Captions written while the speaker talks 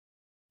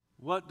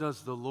What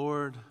does the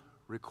Lord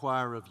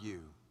require of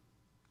you?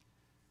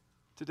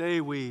 Today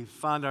we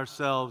find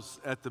ourselves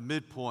at the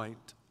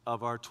midpoint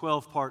of our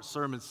 12-part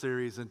sermon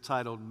series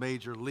entitled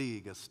Major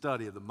League, a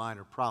study of the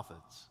minor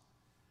prophets.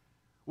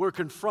 We're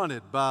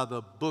confronted by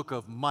the book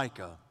of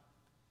Micah.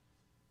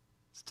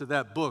 It's to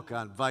that book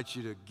I invite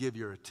you to give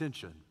your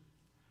attention.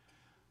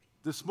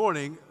 This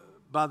morning,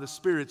 by the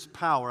Spirit's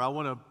power, I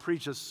want to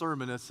preach a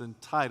sermon that's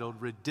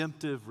entitled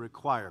Redemptive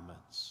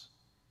Requirements.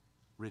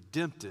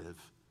 Redemptive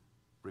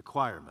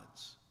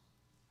Requirements.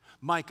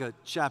 Micah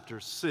chapter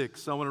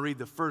 6. I want to read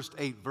the first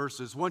 8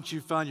 verses. Once you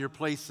find your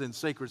place in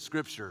sacred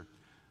scripture,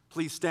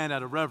 please stand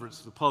out of reverence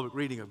to the public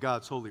reading of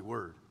God's holy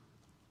word.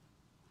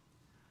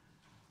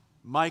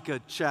 Micah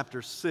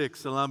chapter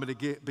 6, and I'm going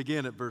to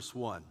begin at verse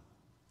 1.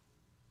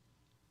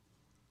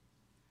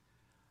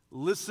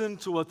 Listen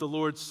to what the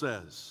Lord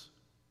says.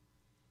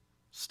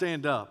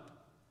 Stand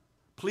up.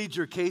 Plead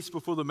your case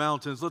before the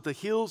mountains. Let the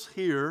hills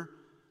hear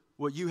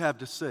what you have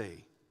to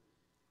say.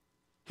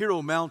 Hear,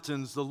 O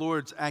mountains, the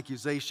Lord's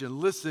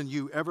accusation. Listen,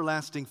 you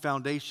everlasting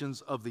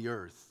foundations of the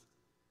earth.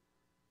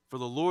 For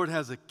the Lord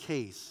has a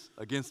case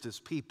against his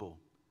people.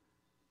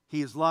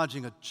 He is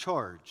lodging a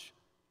charge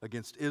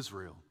against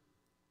Israel.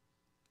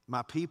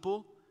 My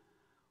people,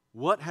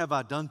 what have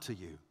I done to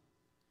you?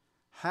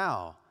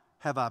 How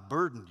have I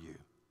burdened you?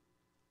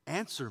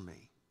 Answer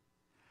me.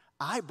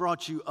 I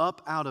brought you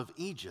up out of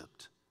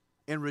Egypt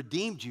and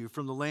redeemed you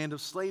from the land of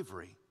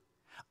slavery.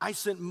 I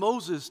sent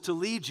Moses to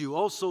lead you,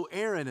 also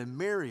Aaron and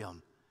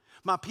Miriam.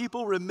 My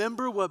people,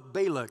 remember what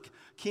Balak,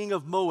 king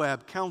of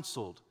Moab,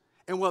 counseled,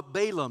 and what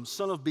Balaam,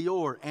 son of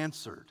Beor,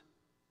 answered.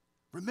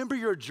 Remember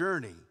your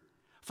journey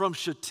from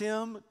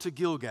Shittim to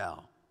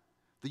Gilgal,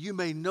 that you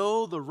may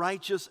know the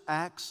righteous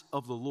acts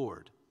of the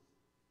Lord.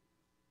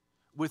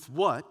 With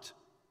what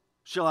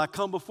shall I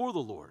come before the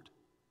Lord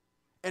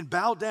and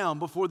bow down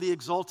before the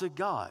exalted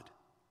God?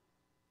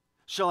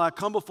 Shall I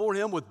come before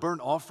him with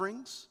burnt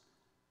offerings,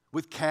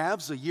 with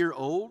calves a year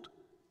old?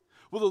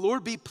 Will the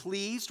Lord be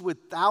pleased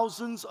with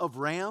thousands of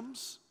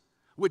rams,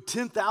 with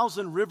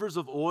 10,000 rivers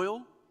of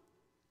oil?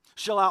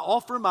 Shall I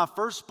offer my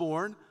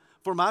firstborn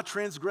for my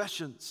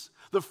transgressions,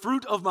 the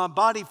fruit of my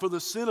body for the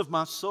sin of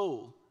my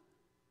soul?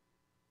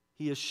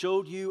 He has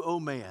showed you, O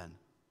man,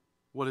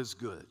 what is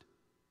good.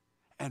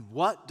 And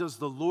what does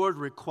the Lord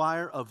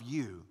require of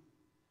you?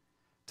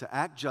 To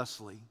act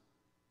justly,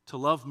 to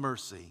love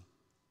mercy,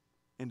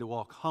 and to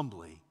walk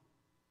humbly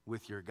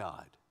with your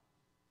God.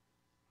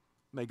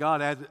 May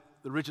God add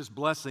the richest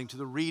blessing to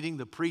the reading,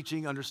 the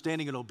preaching,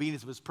 understanding, and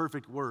obedience of his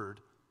perfect word.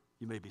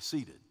 You may be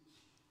seated.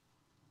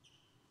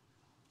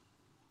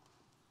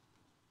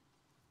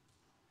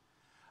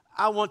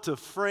 I want to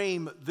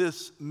frame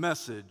this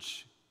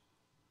message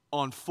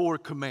on 4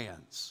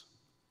 commands.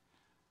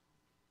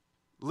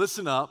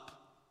 Listen up,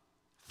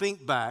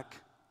 think back,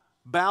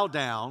 bow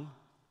down,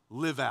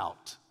 live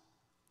out.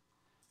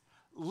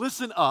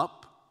 Listen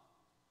up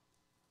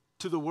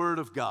to the word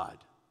of God.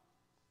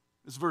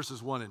 It's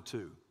verses 1 and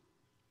 2.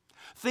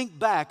 Think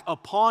back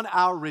upon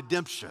our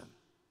redemption.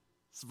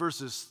 It's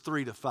verses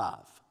 3 to 5.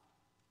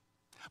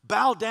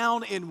 Bow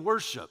down in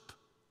worship.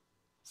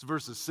 It's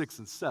verses 6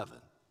 and 7.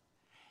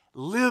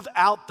 Live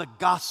out the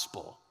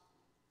gospel.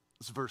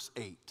 It's verse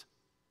 8.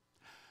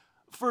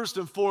 First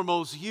and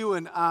foremost, you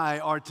and I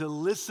are to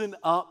listen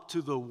up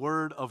to the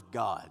word of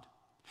God.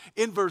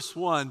 In verse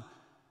 1,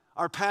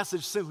 our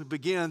passage simply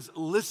begins,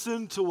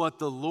 listen to what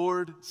the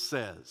Lord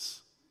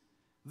says.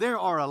 There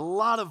are a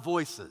lot of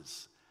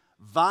voices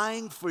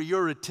vying for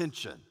your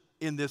attention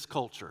in this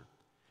culture.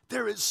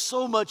 There is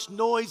so much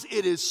noise,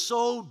 it is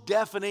so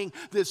deafening.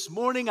 This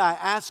morning I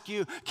ask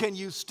you, can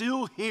you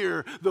still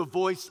hear the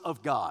voice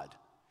of God?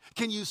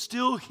 Can you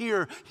still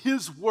hear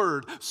his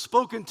word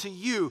spoken to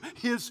you,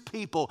 his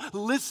people?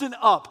 Listen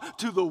up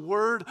to the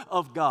word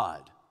of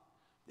God.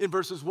 In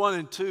verses 1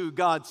 and 2,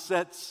 God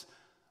sets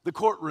the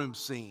courtroom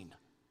scene.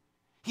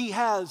 He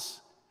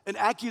has an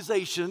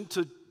accusation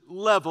to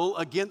level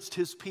against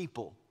his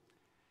people.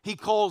 He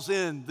calls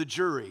in the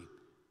jury.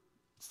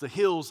 It's the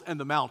hills and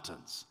the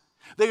mountains.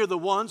 They are the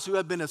ones who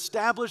have been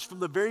established from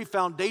the very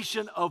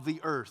foundation of the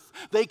earth.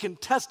 They can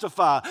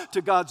testify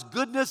to God's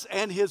goodness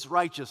and his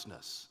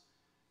righteousness.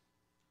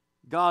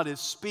 God is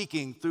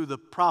speaking through the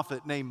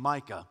prophet named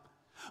Micah.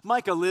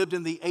 Micah lived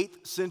in the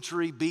 8th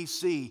century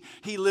BC.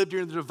 He lived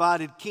during the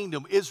divided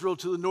kingdom, Israel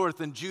to the north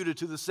and Judah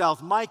to the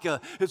south.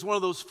 Micah is one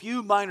of those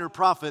few minor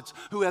prophets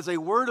who has a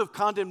word of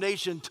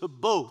condemnation to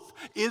both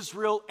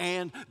Israel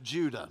and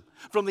Judah.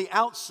 From the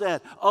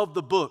outset of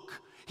the book,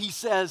 he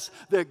says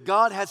that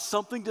God has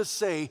something to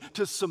say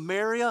to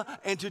Samaria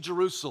and to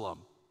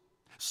Jerusalem.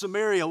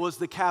 Samaria was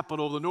the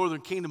capital of the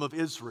northern kingdom of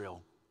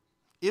Israel.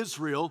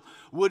 Israel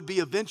would be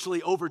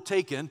eventually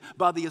overtaken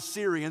by the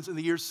Assyrians in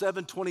the year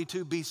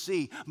 722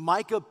 BC.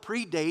 Micah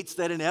predates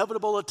that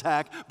inevitable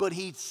attack, but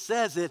he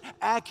says it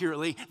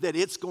accurately that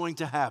it's going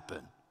to happen.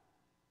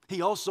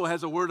 He also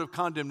has a word of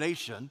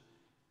condemnation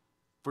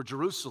for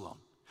Jerusalem.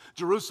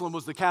 Jerusalem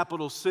was the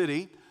capital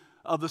city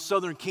of the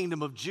southern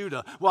kingdom of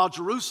Judah, while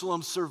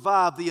Jerusalem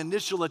survived the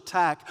initial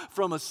attack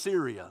from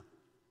Assyria.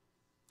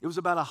 It was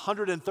about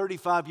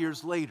 135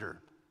 years later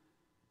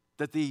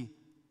that the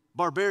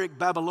barbaric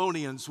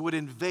Babylonians would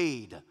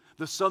invade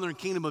the southern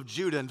kingdom of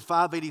Judah in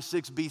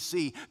 586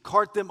 BC,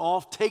 cart them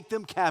off, take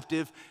them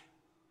captive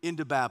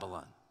into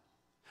Babylon.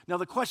 Now,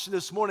 the question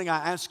this morning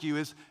I ask you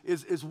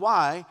is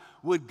why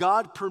would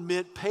God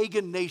permit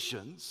pagan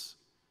nations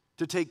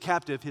to take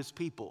captive his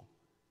people?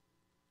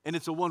 And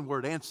it's a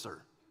one-word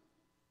answer.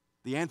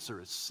 The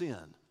answer is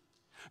sin.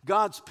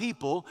 God's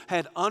people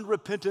had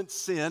unrepentant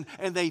sin,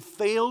 and they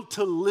failed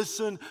to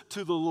listen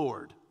to the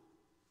Lord.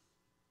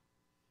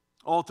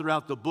 All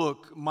throughout the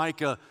book,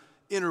 Micah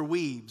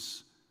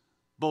interweaves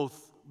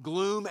both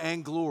gloom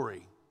and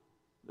glory.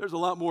 There's a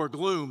lot more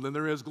gloom than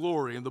there is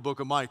glory in the book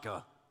of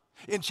Micah.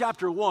 In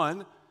chapter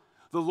 1,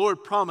 the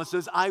Lord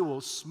promises, I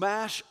will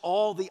smash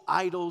all the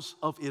idols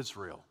of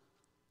Israel.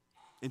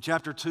 In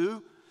chapter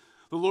 2,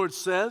 the Lord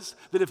says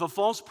that if a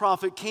false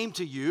prophet came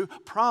to you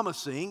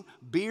promising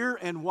beer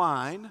and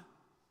wine,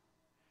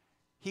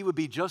 he would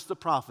be just the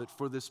prophet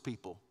for this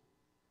people,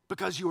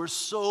 because you are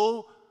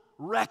so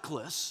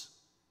reckless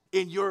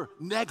in your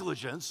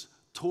negligence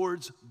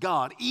towards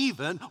God,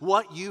 even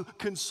what you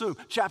consume.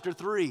 Chapter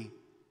 3,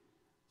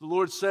 the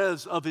Lord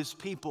says of his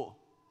people,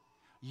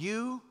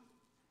 you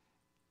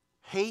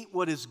hate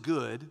what is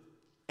good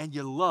and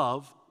you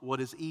love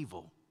what is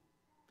evil.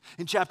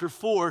 In chapter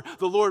 4,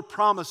 the Lord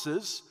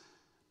promises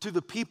to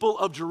the people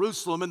of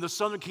Jerusalem and the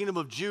southern kingdom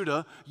of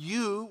Judah,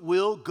 you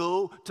will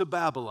go to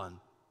Babylon.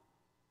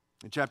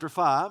 In chapter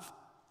 5,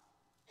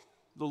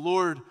 the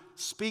Lord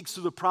speaks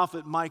to the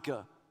prophet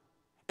Micah,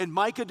 and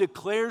Micah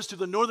declares to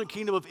the northern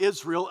kingdom of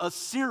Israel,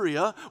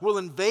 Assyria will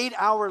invade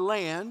our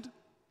land,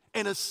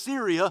 and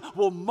Assyria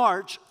will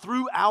march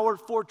through our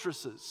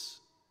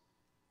fortresses.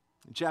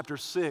 In chapter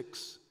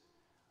 6,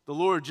 the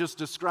Lord just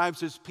describes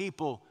his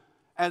people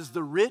as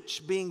the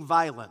rich being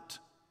violent,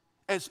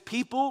 as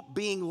people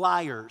being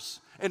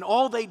liars, and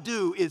all they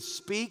do is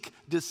speak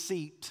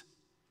deceit.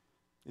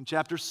 In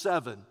chapter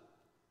 7,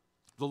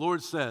 the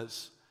Lord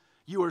says,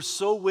 you are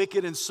so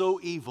wicked and so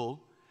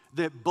evil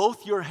that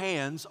both your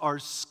hands are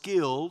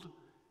skilled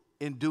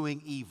in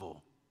doing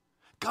evil.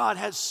 God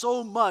has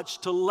so much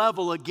to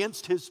level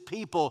against his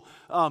people.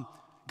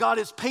 God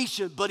is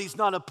patient, but he's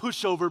not a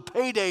pushover.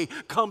 Payday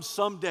comes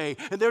someday,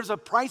 and there's a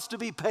price to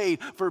be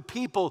paid for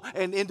people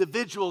and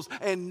individuals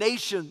and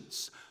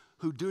nations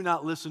who do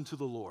not listen to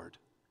the Lord.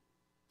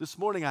 This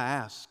morning I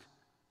ask,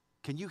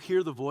 can you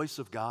hear the voice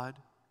of God?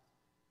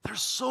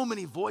 There's so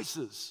many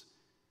voices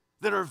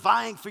that are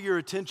vying for your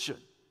attention.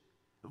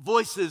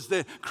 Voices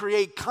that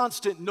create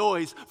constant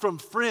noise from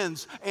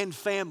friends and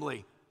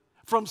family,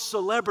 from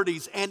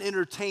celebrities and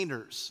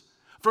entertainers,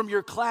 from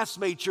your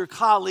classmates, your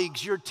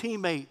colleagues, your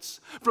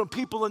teammates, from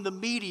people in the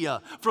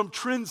media, from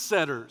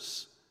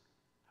trendsetters,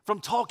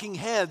 from talking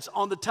heads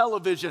on the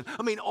television.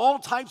 I mean, all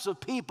types of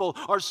people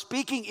are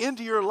speaking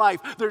into your life.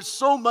 There's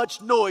so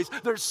much noise.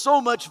 There's so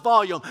much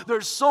volume.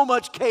 There's so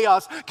much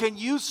chaos. Can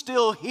you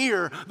still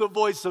hear the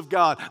voice of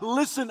God?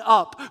 Listen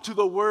up to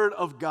the word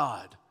of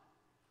God.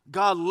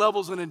 God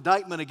levels an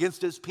indictment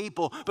against his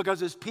people because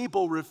his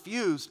people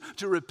refused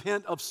to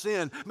repent of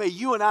sin. May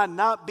you and I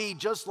not be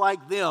just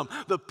like them,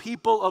 the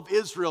people of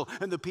Israel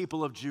and the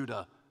people of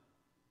Judah.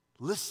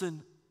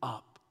 Listen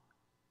up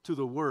to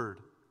the word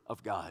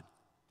of God.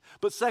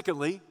 But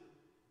secondly,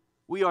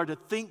 we are to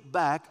think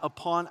back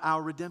upon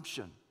our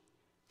redemption.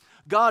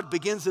 God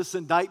begins this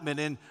indictment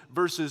in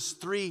verses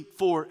 3,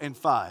 4, and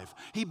 5.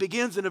 He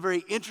begins in a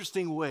very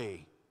interesting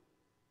way.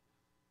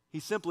 He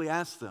simply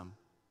asks them,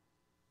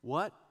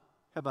 what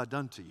have I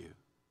done to you?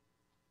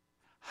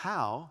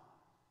 How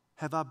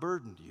have I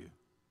burdened you?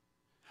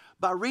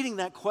 By reading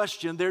that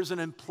question, there's an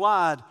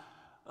implied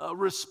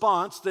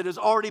response that has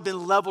already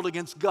been leveled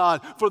against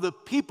God. For the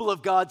people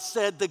of God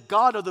said, the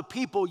God of the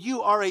people,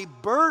 you are a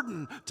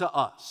burden to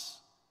us.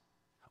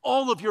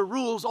 All of your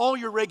rules, all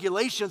your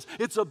regulations,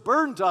 it's a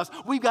burden to us.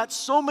 We've got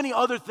so many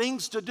other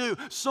things to do,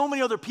 so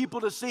many other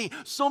people to see,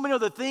 so many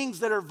other things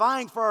that are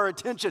vying for our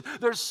attention.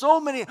 There's so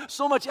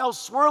much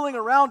else swirling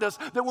around us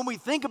that when we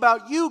think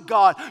about you,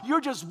 God, you're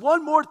just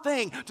one more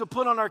thing to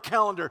put on our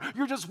calendar.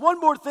 You're just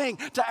one more thing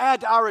to add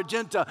to our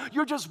agenda.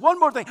 You're just one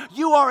more thing.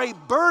 You are a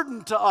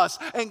burden to us.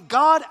 And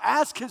God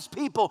asked his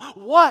people,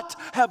 what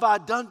have I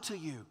done to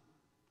you?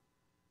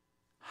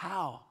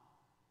 How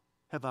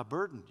have I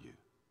burdened you?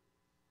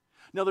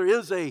 Now, there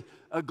is a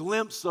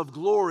glimpse of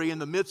glory in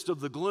the midst of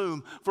the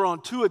gloom, for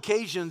on two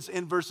occasions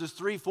in verses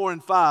 3, 4,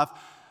 and 5,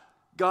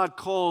 God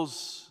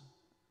calls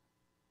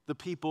the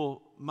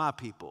people my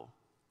people.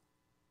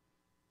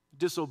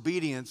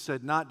 Disobedience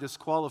had not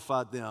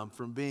disqualified them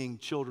from being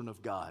children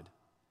of God.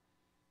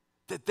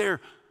 That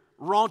their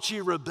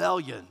raunchy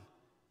rebellion,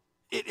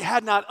 it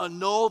had not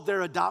annulled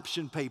their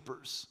adoption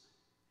papers.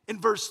 In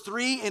verse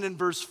 3 and in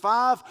verse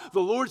 5, the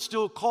Lord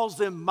still calls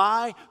them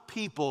my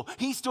people.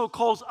 He still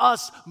calls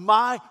us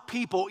my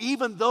people.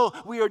 Even though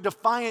we are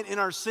defiant in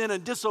our sin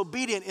and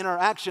disobedient in our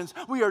actions,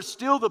 we are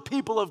still the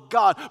people of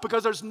God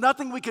because there's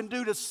nothing we can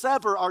do to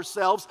sever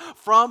ourselves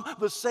from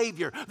the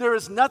Savior. There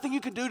is nothing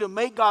you can do to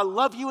make God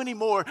love you any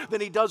more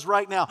than He does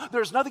right now.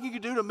 There's nothing you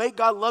can do to make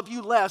God love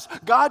you less.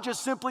 God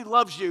just simply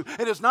loves you.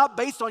 And it's not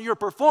based on your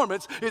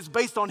performance, it's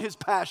based on His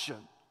passion.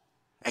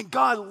 And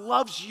God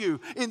loves you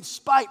in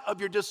spite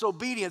of your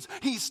disobedience.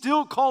 He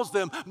still calls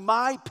them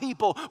my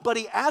people, but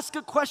He asks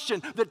a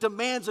question that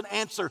demands an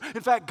answer.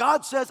 In fact,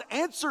 God says,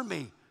 answer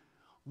me.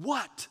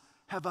 What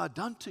have I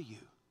done to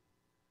you?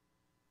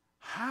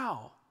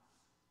 How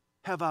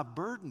have I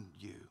burdened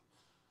you?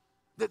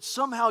 That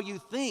somehow you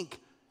think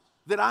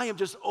that I am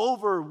just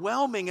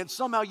overwhelming, and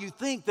somehow you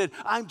think that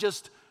I'm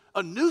just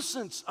a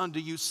nuisance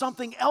unto you,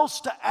 something else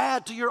to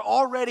add to your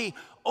already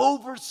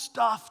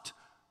overstuffed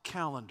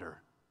calendar.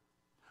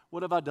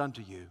 What have I done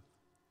to you?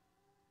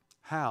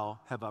 How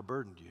have I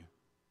burdened you?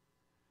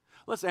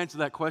 Let's answer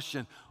that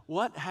question.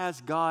 What has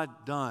God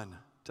done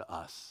to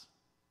us?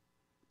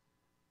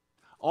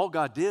 All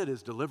God did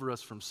is deliver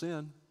us from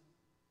sin.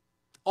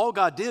 All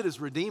God did is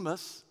redeem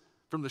us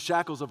from the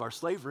shackles of our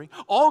slavery.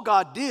 All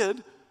God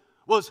did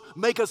was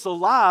make us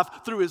alive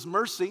through His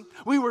mercy.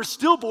 We were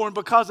stillborn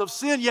because of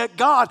sin, yet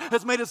God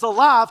has made us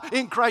alive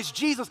in Christ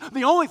Jesus.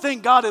 The only thing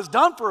God has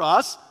done for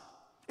us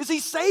is He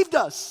saved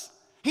us.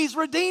 He's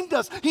redeemed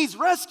us. He's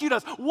rescued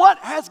us. What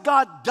has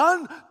God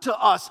done to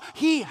us?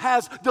 He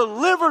has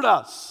delivered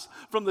us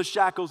from the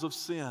shackles of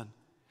sin.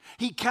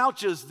 He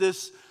couches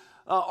this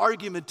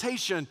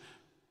argumentation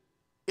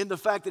in the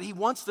fact that He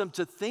wants them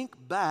to think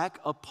back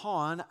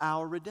upon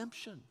our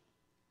redemption.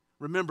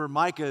 Remember,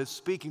 Micah is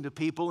speaking to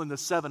people in the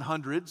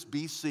 700s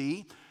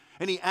BC,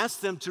 and he asks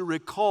them to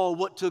recall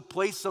what took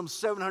place some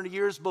 700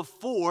 years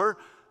before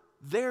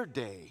their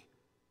day.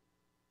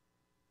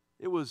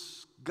 It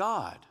was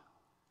God.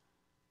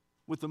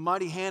 With a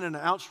mighty hand and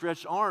an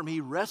outstretched arm,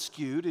 He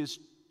rescued His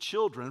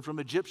children from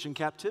Egyptian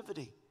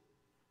captivity.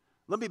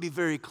 Let me be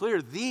very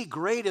clear. The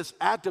greatest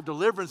act of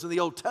deliverance in the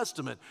Old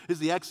Testament is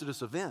the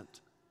Exodus event.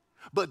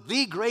 But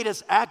the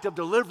greatest act of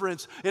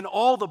deliverance in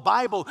all the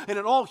Bible and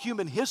in all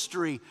human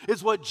history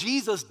is what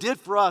Jesus did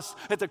for us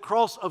at the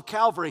cross of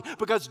Calvary,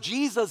 because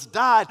Jesus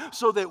died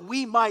so that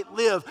we might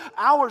live.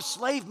 Our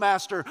slave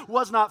master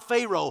was not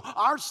Pharaoh.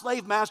 Our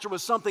slave master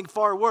was something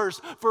far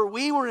worse, for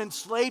we were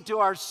enslaved to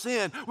our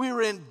sin. We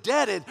were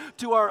indebted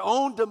to our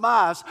own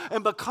demise,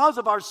 and because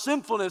of our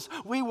sinfulness,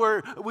 we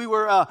were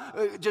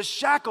just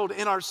shackled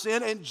in our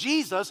sin. And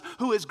Jesus,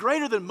 who is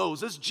greater than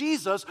Moses,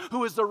 Jesus,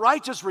 who is the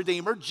righteous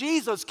Redeemer,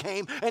 Jesus came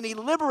and He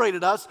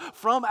liberated us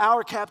from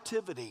our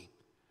captivity.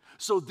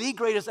 So the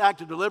greatest act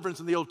of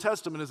deliverance in the Old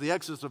Testament is the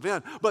Exodus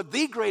event, but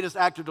the greatest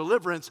act of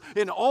deliverance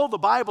in all the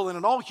Bible and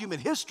in all human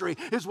history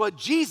is what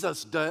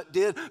Jesus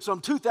did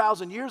some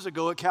 2,000 years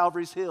ago at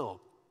Calvary's Hill.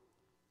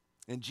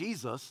 And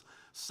Jesus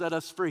set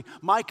us free.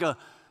 Micah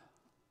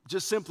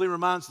just simply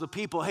reminds the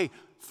people, hey,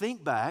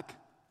 think back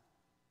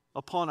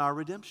upon our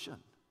redemption.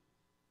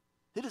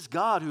 It is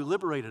God who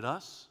liberated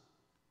us.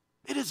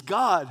 It is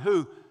God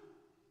who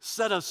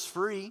set us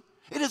free.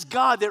 It is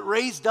God that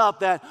raised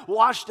up that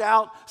washed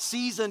out,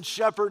 seasoned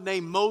shepherd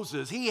named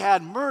Moses. He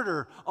had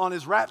murder on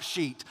his rap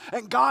sheet.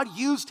 And God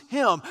used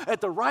him at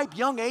the ripe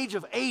young age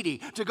of 80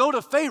 to go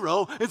to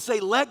Pharaoh and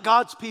say, let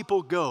God's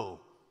people go.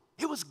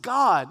 It was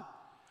God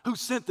who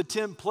sent the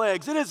 10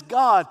 plagues. It is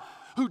God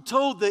who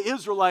told the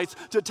Israelites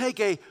to take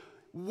a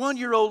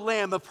 1-year-old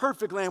lamb, a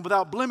perfect lamb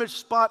without blemish,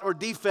 spot, or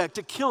defect,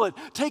 to kill it,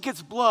 take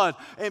its blood,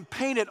 and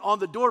paint it on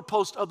the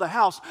doorpost of the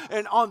house.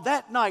 And on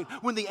that night,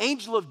 when the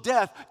angel of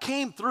death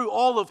came through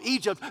all of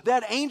Egypt,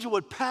 that angel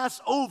would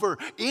pass over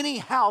any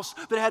house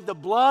that had the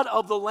blood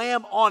of the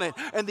lamb on it,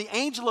 and the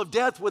angel of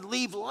death would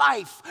leave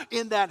life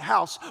in that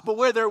house. But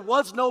where there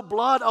was no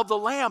blood of the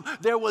lamb,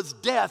 there was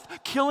death,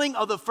 killing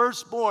of the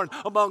firstborn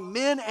among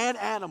men and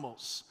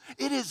animals.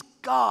 It is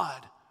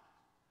God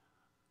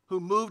who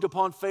moved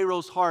upon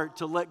Pharaoh's heart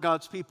to let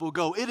God's people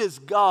go. It is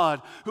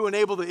God who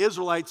enabled the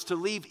Israelites to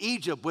leave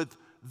Egypt with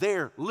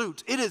their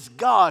loot. It is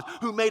God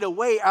who made a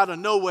way out of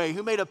no way,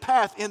 who made a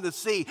path in the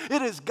sea.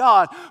 It is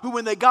God who,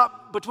 when they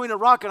got between a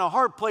rock and a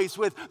hard place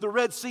with the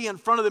Red Sea in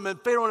front of them and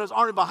Pharaoh and his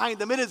army behind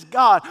them, it is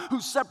God who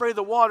separated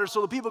the water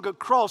so the people could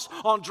cross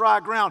on dry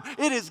ground.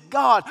 It is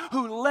God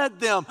who led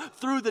them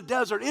through the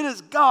desert. It is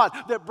God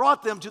that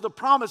brought them to the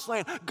promised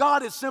land.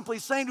 God is simply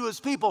saying to His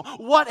people,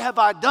 what have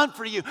I done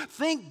for you?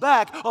 Think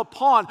back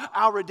upon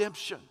our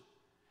redemption.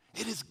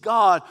 It is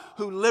God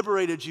who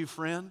liberated you,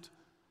 friend.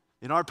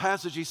 In our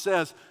passage, He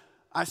says,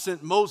 I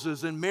sent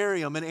Moses and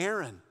Miriam and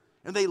Aaron,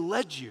 and they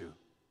led you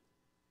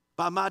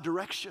by my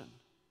direction.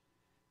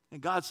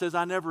 And God says,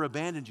 I never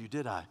abandoned you,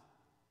 did I?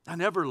 I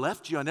never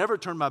left you. I never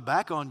turned my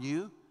back on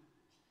you.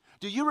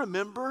 Do you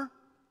remember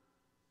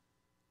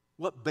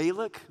what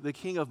Balak, the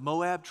king of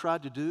Moab,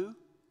 tried to do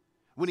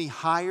when he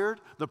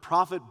hired the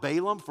prophet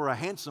Balaam for a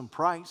handsome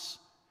price?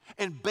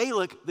 And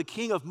Balak, the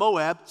king of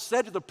Moab,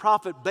 said to the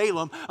prophet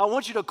Balaam, I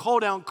want you to call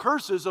down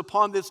curses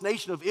upon this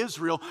nation of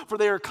Israel, for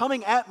they are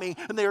coming at me,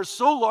 and they are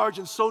so large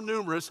and so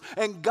numerous.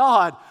 And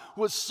God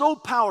was so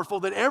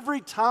powerful that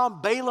every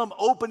time Balaam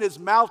opened his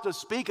mouth to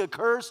speak a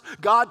curse,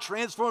 God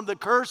transformed the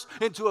curse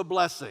into a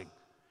blessing.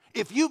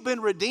 If you've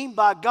been redeemed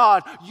by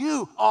God,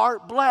 you are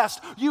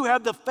blessed. You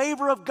have the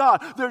favor of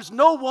God. There's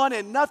no one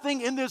and nothing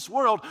in this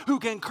world who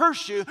can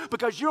curse you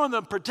because you're in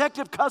the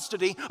protective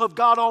custody of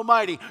God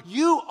Almighty.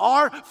 You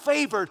are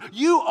favored.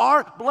 You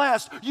are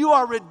blessed. You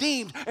are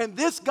redeemed. And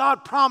this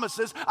God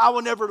promises, I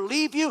will never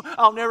leave you.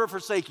 I'll never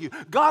forsake you.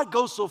 God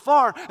goes so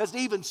far as to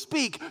even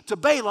speak to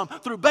Balaam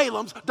through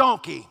Balaam's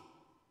donkey.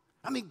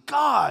 I mean,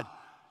 God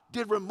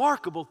did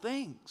remarkable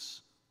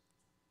things.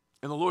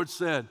 And the Lord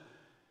said,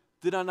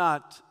 did I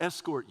not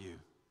escort you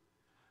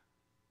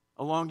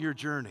along your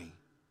journey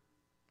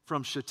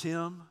from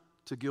Shittim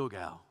to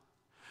Gilgal?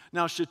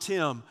 Now,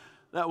 Shittim,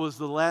 that was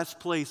the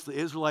last place the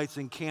Israelites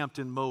encamped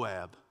in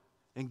Moab.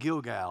 And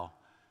Gilgal,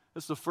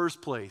 that's the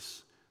first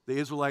place the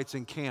Israelites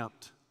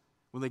encamped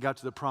when they got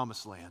to the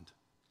Promised Land.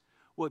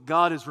 What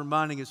God is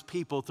reminding his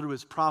people through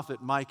his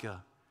prophet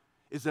Micah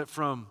is that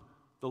from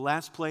the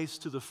last place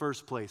to the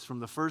first place, from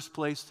the first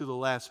place to the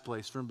last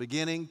place, from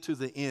beginning to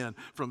the end,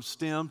 from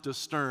stem to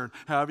stern,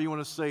 however you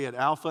want to say it,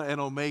 Alpha and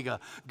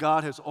Omega,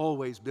 God has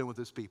always been with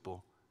his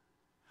people.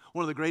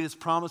 One of the greatest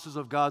promises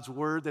of God's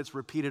word that's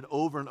repeated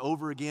over and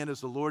over again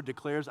is the Lord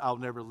declares, I'll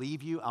never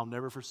leave you, I'll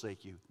never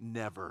forsake you.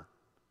 Never,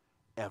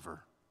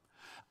 ever.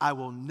 I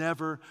will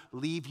never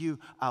leave you.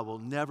 I will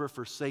never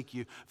forsake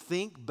you.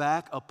 Think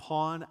back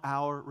upon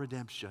our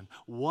redemption.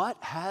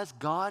 What has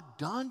God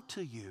done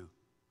to you?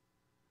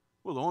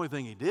 Well, the only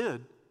thing he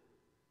did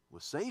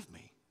was save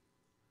me.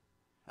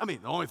 I mean,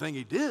 the only thing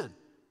he did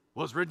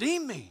was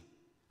redeem me.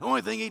 The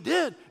only thing he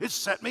did is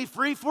set me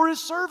free for his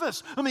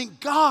service. I mean,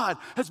 God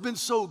has been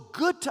so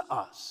good to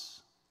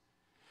us.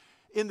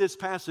 In this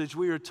passage,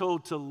 we are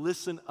told to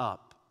listen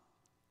up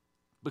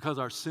because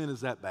our sin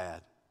is that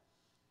bad.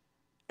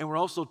 And we're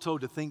also told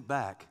to think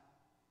back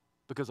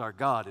because our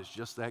God is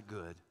just that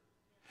good.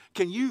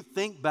 Can you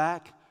think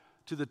back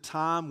to the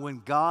time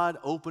when God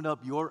opened up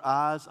your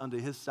eyes unto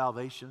his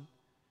salvation?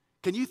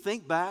 Can you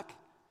think back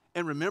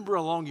and remember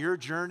along your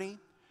journey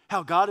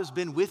how God has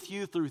been with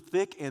you through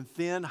thick and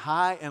thin,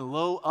 high and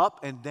low,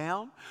 up and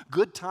down,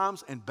 good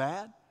times and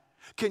bad?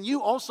 Can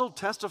you also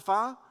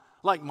testify,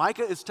 like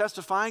Micah is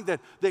testifying,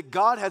 that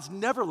God has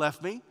never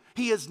left me?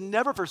 He has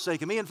never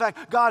forsaken me. In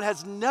fact, God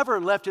has never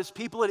left his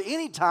people at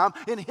any time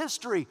in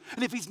history.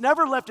 And if he's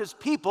never left his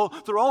people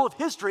through all of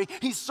history,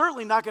 he's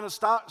certainly not going to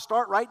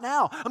start right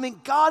now. I mean,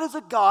 God is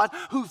a God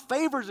who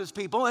favors his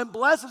people and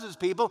blesses his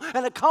people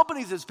and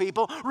accompanies his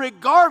people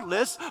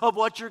regardless of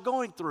what you're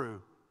going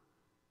through.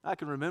 I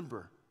can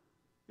remember.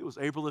 It was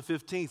April the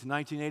 15th,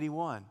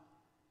 1981.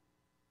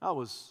 I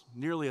was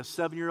nearly a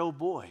 7-year-old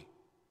boy.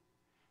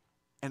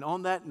 And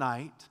on that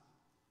night,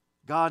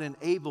 God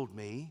enabled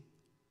me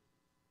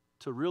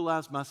to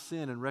realize my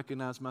sin and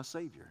recognize my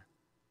Savior.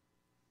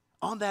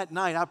 On that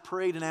night, I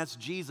prayed and asked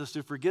Jesus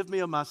to forgive me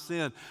of my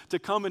sin, to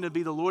come in and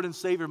be the Lord and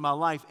Savior of my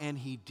life, and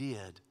he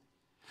did.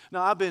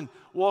 Now, I've been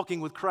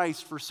walking with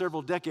Christ for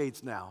several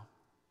decades now.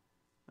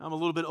 I'm a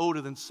little bit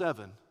older than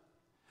 7.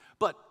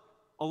 But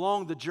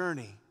along the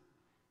journey,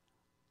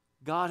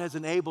 God has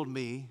enabled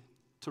me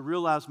to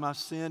realize my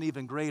sin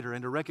even greater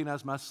and to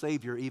recognize my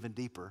Savior even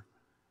deeper.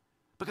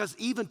 Because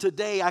even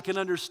today, I can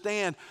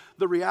understand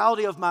the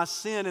reality of my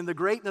sin and the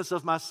greatness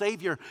of my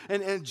Savior.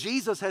 And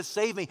Jesus has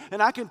saved me.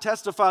 And I can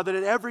testify that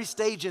at every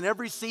stage, in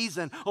every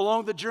season,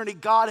 along the journey,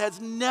 God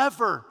has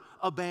never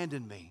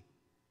abandoned me.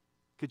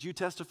 Could you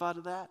testify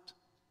to that?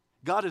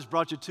 God has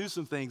brought you to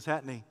some things,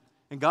 hasn't he?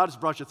 And God has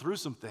brought you through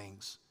some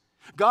things.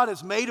 God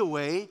has made a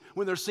way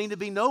when there seemed to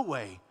be no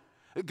way.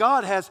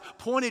 God has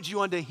pointed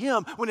you unto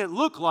him when it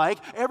looked like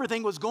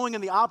everything was going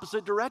in the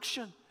opposite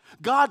direction.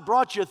 God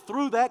brought you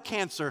through that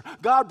cancer.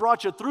 God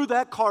brought you through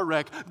that car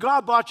wreck.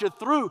 God brought you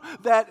through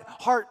that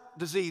heart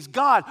disease.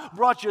 God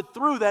brought you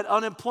through that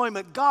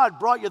unemployment. God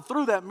brought you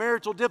through that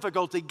marital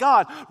difficulty.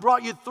 God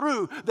brought you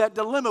through that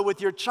dilemma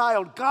with your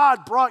child.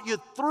 God brought you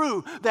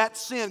through that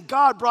sin.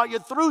 God brought you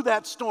through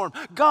that storm.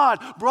 God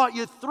brought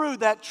you through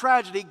that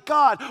tragedy.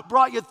 God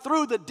brought you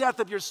through the death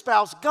of your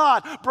spouse.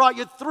 God brought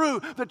you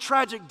through the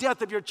tragic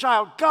death of your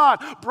child.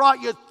 God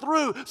brought you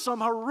through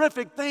some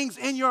horrific things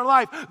in your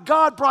life.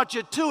 God brought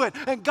you to it,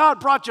 and God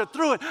brought you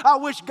through it. I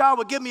wish God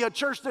would give me a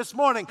church this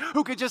morning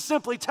who could just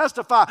simply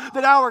testify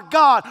that our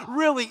God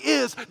really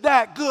is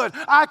that good.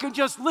 I can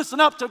just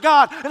listen up to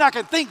God and I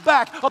can think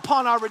back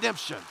upon our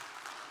redemption.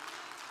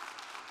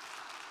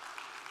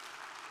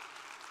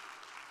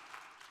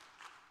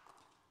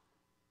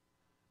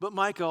 But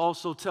Micah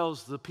also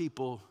tells the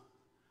people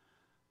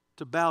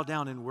to bow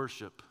down in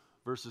worship,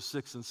 verses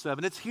 6 and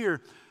 7. It's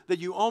here that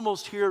you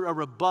almost hear a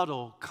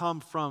rebuttal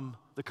come from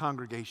the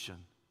congregation.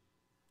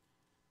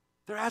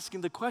 They're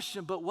asking the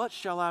question, but what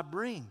shall I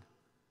bring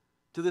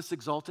to this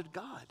exalted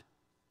God?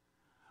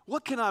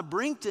 What can I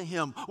bring to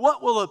him?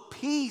 What will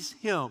appease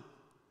him?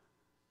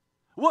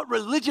 What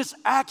religious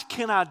act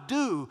can I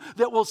do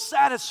that will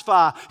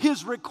satisfy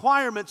His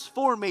requirements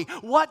for me?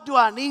 What do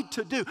I need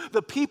to do?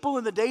 The people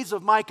in the days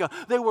of Micah,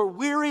 they were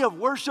weary of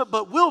worship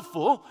but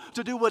willful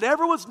to do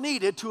whatever was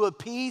needed to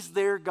appease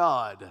their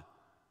God.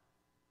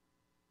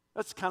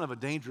 That's kind of a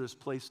dangerous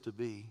place to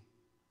be.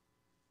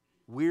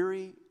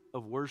 Weary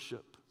of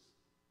worship,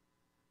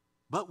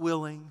 but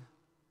willing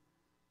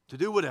to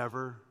do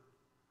whatever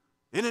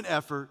in an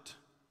effort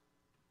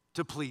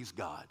to please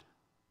God.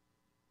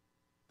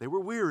 They were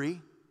weary,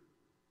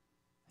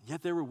 and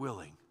yet they were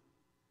willing.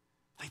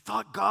 They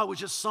thought God was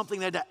just something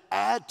they had to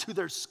add to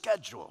their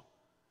schedule.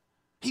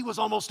 He was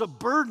almost a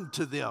burden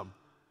to them.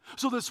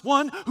 So this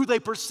one who they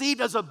perceived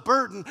as a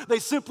burden, they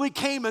simply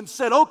came and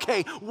said,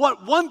 okay,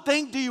 what one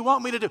thing do you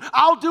want me to do?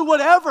 I'll do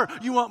whatever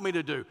you want me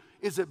to do.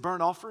 Is it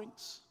burnt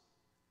offerings?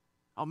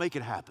 I'll make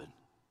it happen.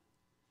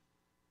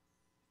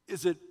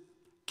 Is it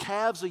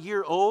calves a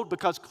year old?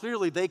 Because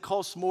clearly they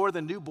cost more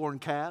than newborn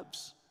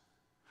calves.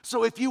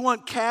 So if you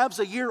want calves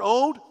a year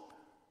old,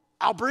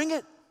 I'll bring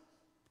it.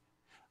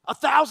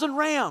 1,000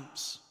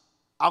 rams,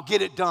 I'll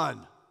get it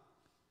done.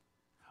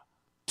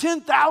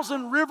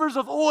 10,000 rivers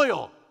of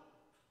oil.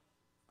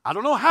 I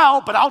don't know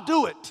how, but I'll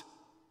do it.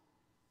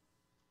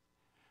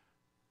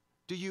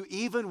 Do you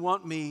even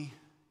want me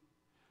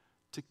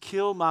to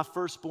kill my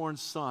firstborn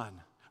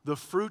son, the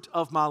fruit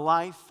of my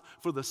life,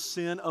 for the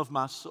sin of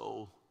my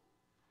soul?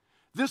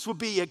 This would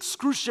be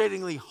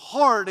excruciatingly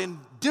hard and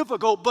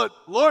difficult, but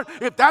Lord,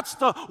 if that's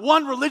the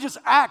one religious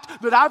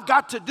act that I've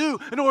got to do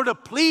in order to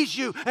please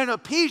you and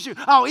appease you,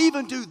 I'll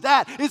even do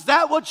that. Is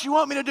that what you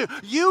want me to do?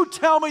 You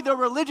tell me the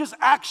religious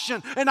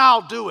action and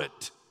I'll do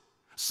it.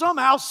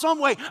 Somehow, some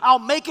way, I'll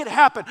make it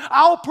happen.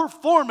 I'll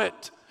perform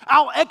it.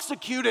 I'll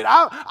execute it.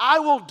 I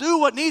will do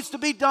what needs to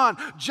be done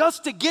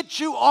just to get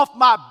you off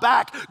my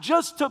back,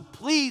 just to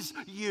please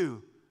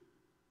you,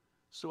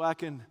 so I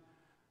can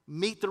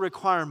meet the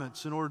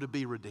requirements in order to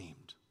be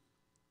redeemed.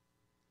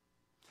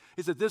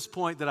 It's at this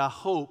point that I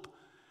hope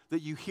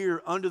that you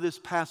hear under this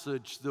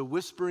passage the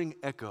whispering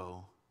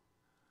echo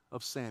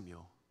of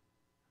Samuel.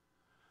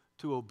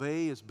 To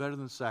obey is better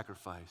than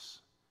sacrifice,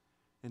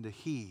 and to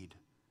heed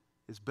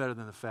is better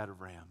than the fat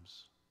of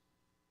rams.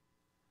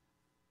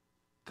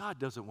 God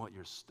doesn't want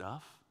your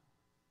stuff.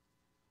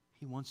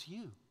 He wants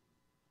you.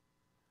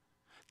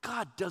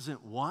 God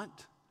doesn't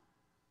want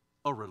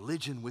a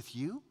religion with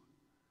you.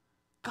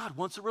 God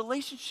wants a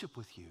relationship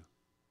with you.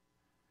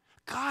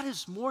 God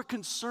is more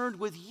concerned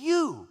with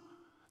you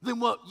than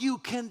what you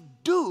can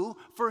do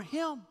for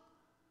Him.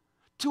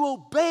 To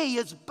obey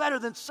is better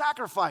than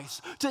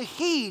sacrifice. To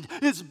heed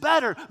is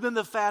better than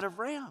the fat of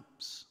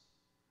rams.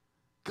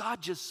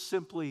 God just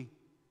simply,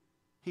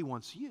 He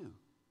wants you.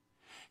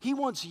 He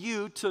wants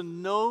you to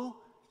know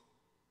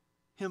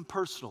Him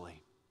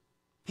personally.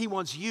 He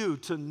wants you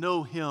to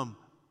know Him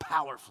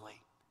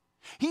powerfully.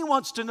 He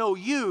wants to know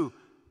you.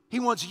 He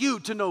wants you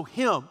to know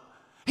Him.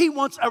 He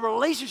wants a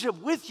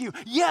relationship with you.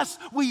 Yes,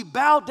 we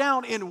bow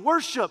down in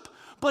worship,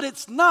 but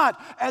it's not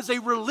as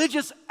a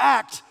religious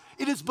act.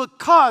 It is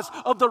because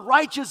of the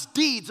righteous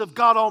deeds of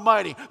God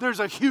Almighty. There's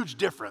a huge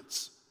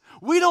difference.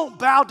 We don't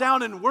bow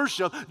down in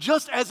worship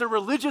just as a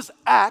religious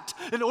act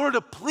in order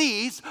to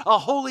please a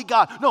holy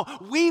God. No,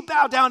 we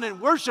bow down in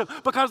worship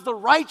because of the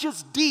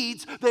righteous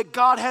deeds that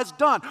God has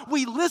done.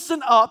 We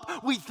listen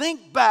up, we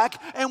think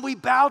back, and we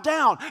bow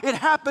down. It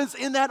happens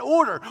in that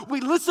order.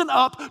 We listen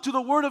up to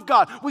the Word of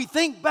God. We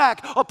think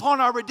back upon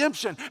our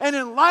redemption. And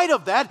in light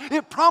of that,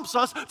 it prompts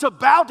us to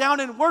bow down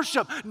in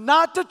worship,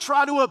 not to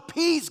try to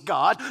appease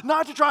God,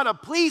 not to try to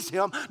please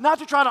Him, not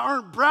to try to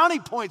earn brownie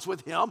points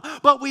with Him,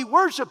 but we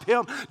worship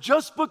Him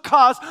just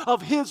because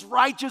of His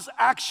righteous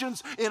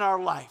actions in our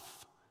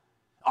life.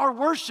 Our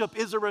worship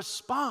is a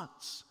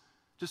response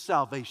to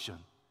salvation.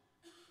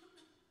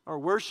 Our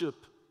worship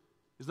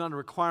is not a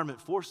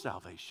requirement for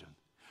salvation.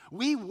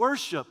 We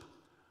worship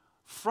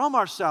from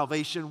our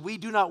salvation. We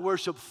do not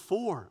worship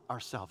for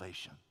our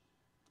salvation.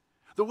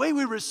 The way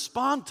we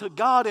respond to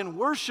God in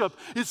worship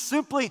is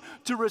simply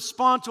to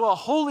respond to a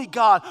holy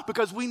God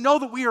because we know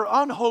that we are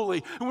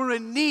unholy and we're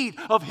in need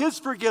of His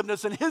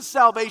forgiveness and His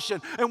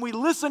salvation, and we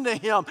listen to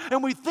Him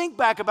and we think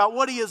back about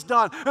what He has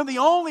done, and the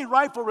only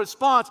rightful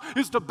response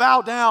is to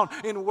bow down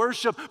in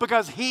worship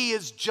because He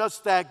is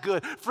just that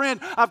good. Friend,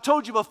 I've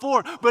told you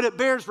before, but it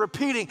bears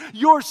repeating,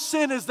 your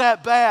sin is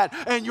that bad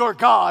and your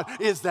God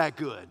is that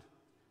good.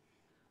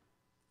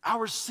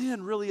 Our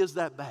sin really is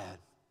that bad.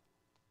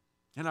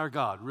 And our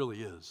God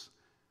really is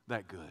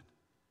that good.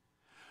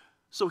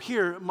 So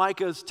here,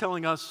 Micah is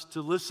telling us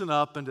to listen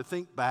up and to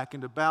think back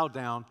and to bow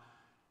down.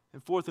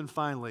 And fourth and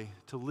finally,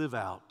 to live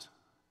out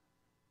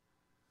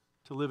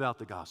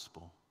the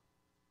gospel.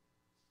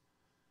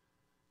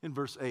 In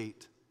verse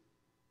 8,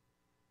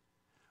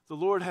 the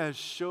Lord has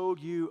showed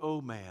you, O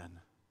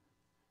man,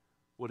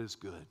 what is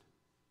good.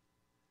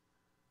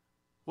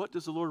 What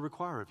does the Lord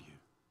require of you?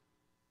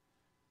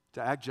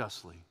 To act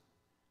justly,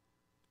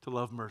 to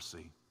love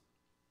mercy,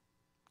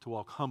 to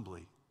walk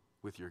humbly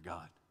with your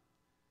God.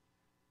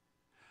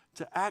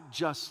 To act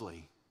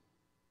justly,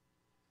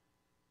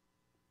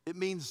 it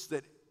means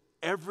that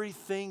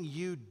everything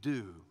you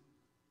do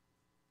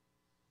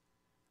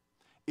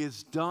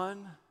is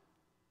done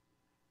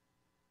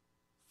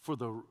for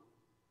the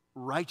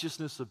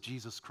righteousness of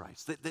Jesus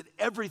Christ. That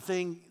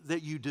everything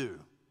that you do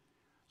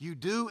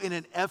in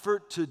an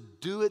effort to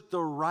do it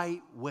the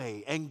right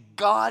way. And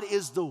God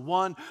is the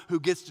one who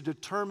gets to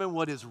determine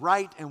what is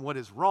right and what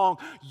is wrong.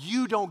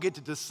 You don't get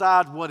to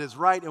decide what is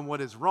right and what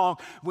is wrong.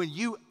 When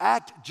you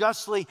act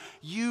justly,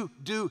 you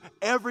do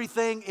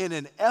everything in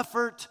an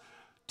effort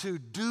to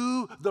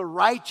do the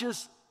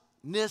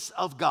righteousness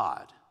of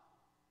God.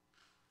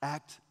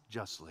 Act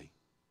justly.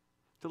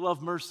 To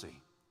love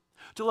mercy.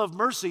 To love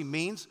mercy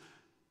means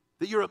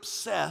that you're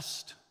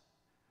obsessed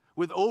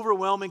with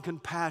overwhelming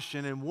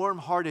compassion and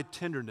warm-hearted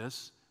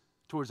tenderness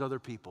towards other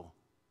people,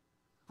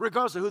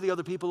 regardless of who the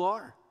other people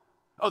are.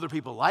 Other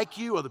people like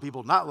you, other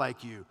people not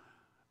like you,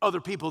 other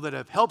people that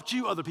have helped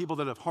you, other people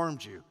that have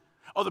harmed you,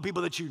 other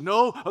people that you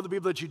know, other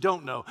people that you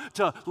don't know.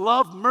 To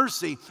love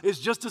mercy is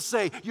just to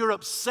say you're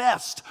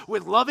obsessed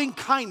with loving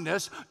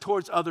kindness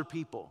towards other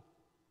people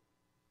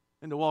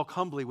and to walk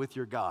humbly with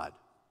your God.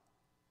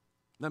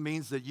 That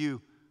means that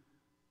you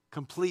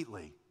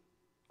completely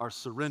are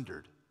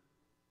surrendered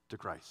to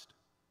Christ.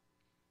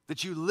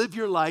 That you live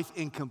your life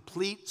in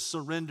complete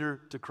surrender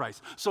to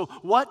Christ. So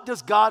what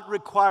does God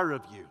require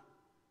of you?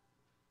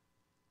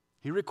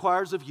 He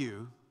requires of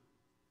you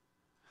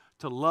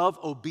to love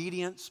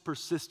obedience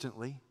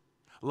persistently,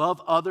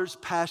 love others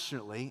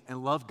passionately,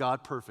 and love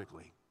God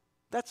perfectly.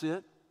 That's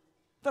it.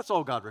 That's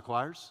all God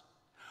requires.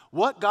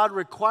 What God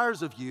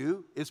requires of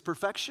you is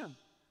perfection.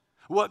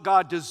 What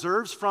God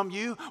deserves from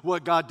you,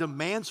 what God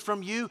demands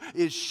from you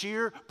is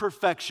sheer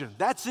perfection.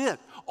 That's it.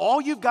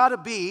 All you've got to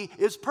be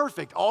is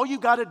perfect. All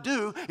you've got to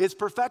do is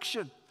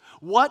perfection.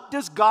 What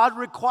does God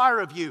require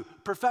of you?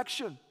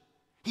 Perfection.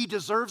 He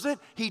deserves it.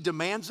 He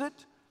demands it.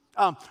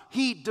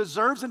 He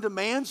deserves and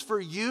demands for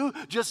you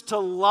just to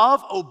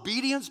love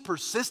obedience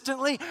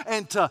persistently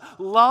and to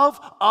love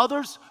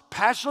others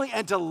passionately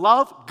and to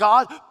love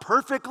God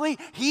perfectly.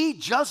 He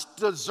just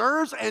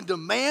deserves and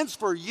demands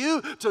for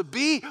you to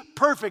be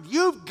perfect.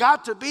 You've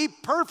got to be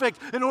perfect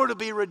in order to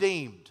be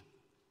redeemed.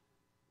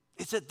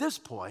 It's at this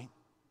point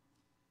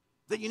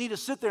that you need to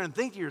sit there and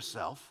think to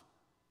yourself,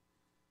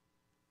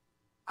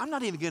 I'm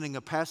not even getting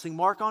a passing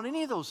mark on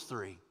any of those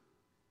three.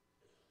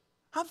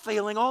 I'm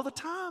failing all the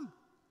time.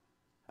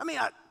 I mean,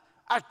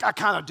 I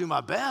kind of do my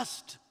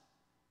best.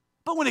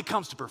 But when it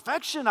comes to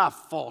perfection, I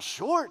fall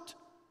short.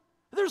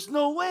 There's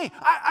no way.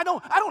 I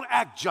don't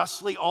act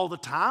justly all the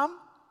time.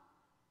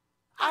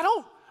 I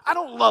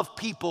don't love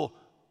people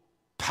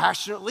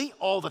passionately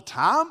all the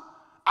time.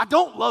 I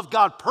don't love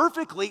God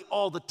perfectly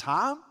all the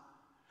time.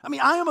 I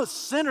mean, I am a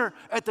sinner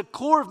at the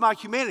core of my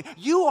humanity.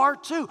 You are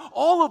too.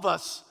 All of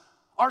us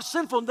are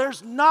sinful.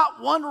 There's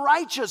not one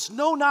righteous.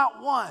 No,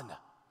 not one.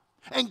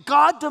 And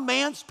God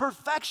demands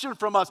perfection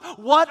from us.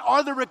 What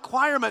are the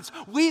requirements?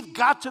 We've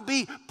got to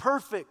be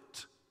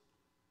perfect.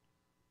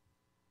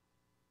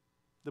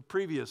 The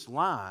previous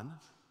line,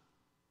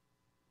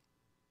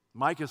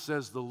 Micah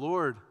says, the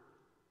Lord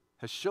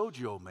has showed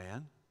you, O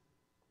man,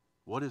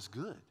 what is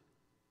good.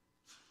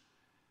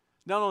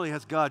 Not only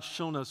has God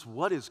shown us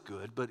what is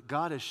good, but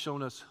God has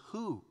shown us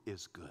who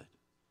is good.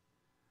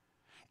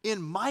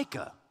 In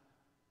Micah,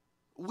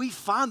 we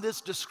find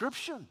this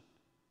description.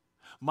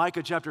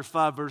 Micah chapter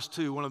 5, verse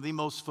 2, one of the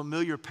most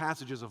familiar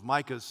passages of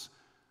Micah's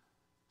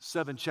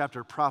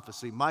 7-chapter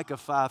prophecy. Micah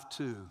 5,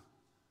 2.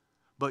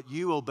 But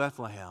you, O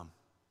Bethlehem,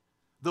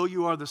 though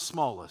you are the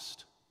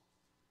smallest,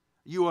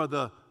 you are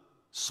the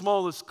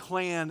smallest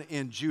clan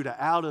in Judah,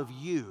 out of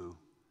you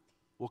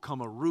will come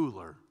a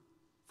ruler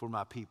for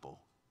my people.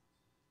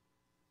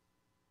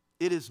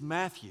 It is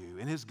Matthew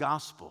in his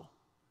gospel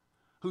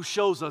who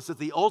shows us that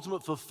the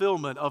ultimate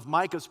fulfillment of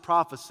Micah's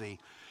prophecy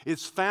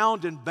is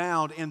found and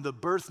bound in the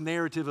birth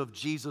narrative of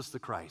Jesus the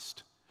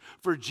Christ.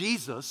 For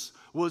Jesus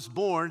was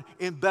born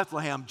in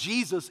Bethlehem.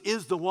 Jesus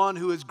is the one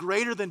who is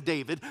greater than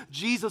David.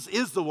 Jesus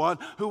is the one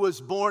who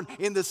was born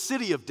in the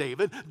city of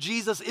David.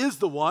 Jesus is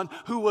the one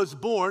who was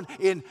born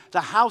in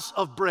the house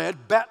of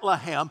bread,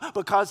 Bethlehem,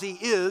 because he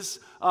is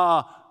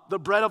the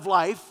bread of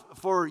life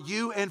for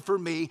you and for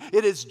me.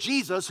 It is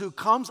Jesus who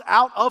comes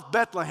out of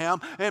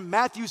Bethlehem, and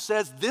Matthew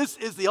says this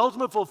is the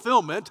ultimate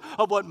fulfillment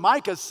of what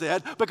Micah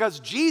said, because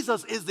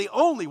Jesus is the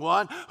only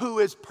one who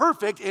is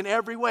perfect in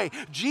every way.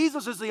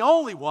 Jesus is the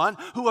only one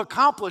who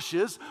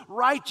accomplishes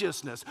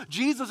righteousness.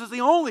 Jesus is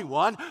the only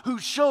one who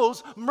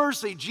shows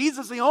mercy.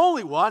 Jesus is the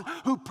only one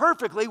who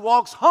perfectly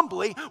walks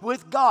humbly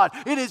with God.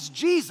 It is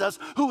Jesus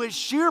who is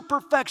sheer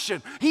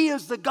perfection. He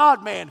is the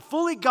God-man,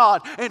 fully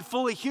God and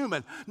fully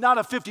human. Not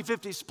a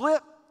 50-50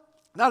 split,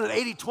 not an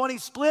 80-20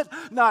 split,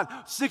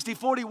 not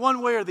 60-40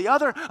 one way or the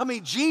other. I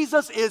mean,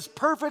 Jesus is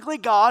perfectly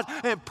God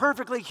and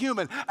perfectly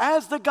human.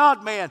 As the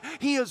God-man,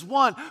 he is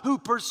one who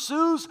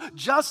pursues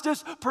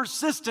justice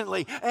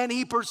persistently, and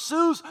he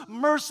pursues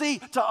mercy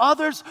to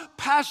others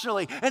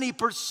passionately, and he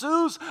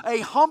pursues a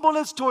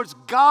humbleness towards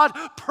God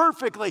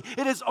perfectly.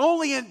 It is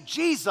only in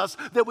Jesus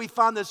that we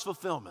find this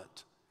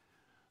fulfillment.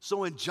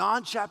 So in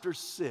John chapter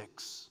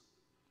 6,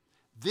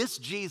 This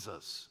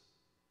Jesus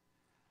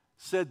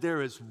said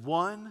there is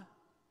one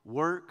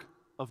work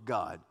of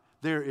God.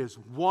 There is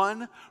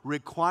one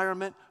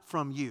requirement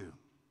from you.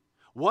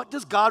 What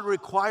does God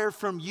require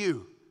from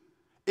you?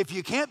 If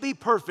you can't be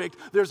perfect,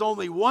 there's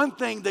only one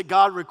thing that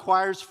God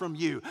requires from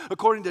you.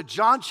 According to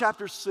John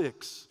chapter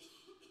 6,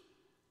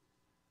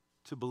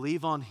 to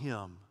believe on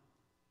him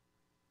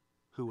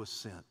who was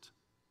sent.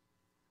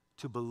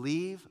 To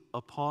believe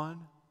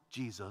upon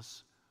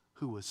Jesus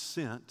who was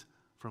sent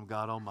from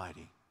God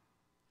Almighty.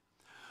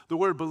 The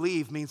word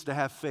believe means to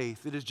have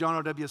faith. It is John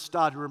R.W.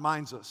 Stott who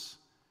reminds us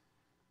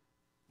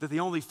that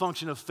the only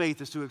function of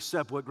faith is to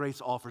accept what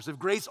grace offers. If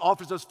grace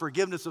offers us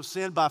forgiveness of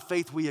sin, by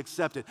faith we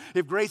accept it.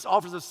 If grace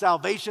offers us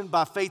salvation,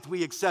 by faith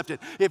we accept it.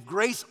 If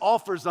grace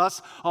offers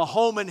us a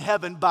home in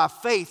heaven, by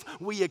faith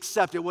we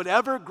accept it.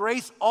 Whatever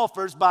grace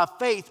offers, by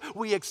faith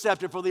we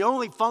accept it. For the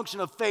only function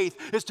of faith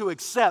is to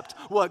accept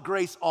what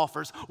grace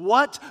offers.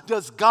 What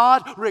does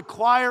God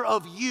require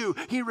of you?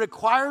 He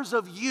requires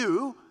of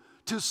you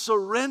to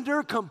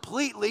surrender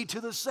completely to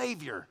the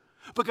Savior.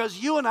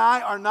 Because you and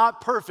I are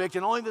not perfect,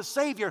 and only the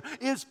Savior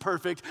is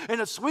perfect.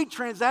 And a sweet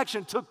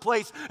transaction took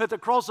place at the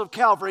cross of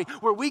Calvary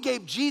where we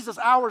gave Jesus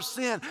our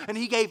sin and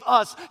he gave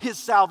us his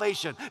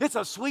salvation. It's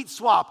a sweet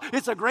swap.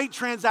 It's a great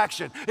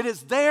transaction. It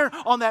is there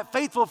on that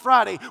faithful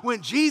Friday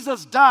when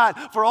Jesus died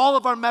for all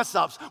of our mess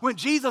ups, when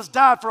Jesus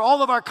died for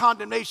all of our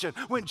condemnation,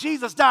 when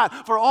Jesus died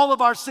for all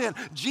of our sin.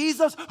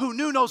 Jesus, who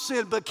knew no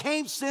sin,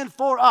 became sin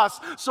for us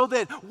so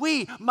that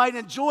we might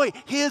enjoy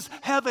his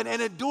heaven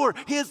and endure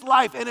his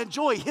life and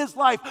enjoy his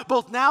life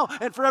both now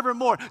and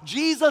forevermore.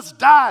 Jesus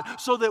died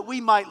so that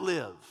we might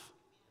live.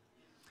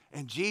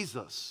 And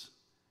Jesus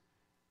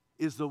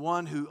is the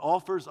one who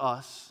offers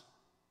us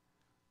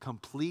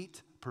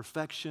complete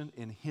perfection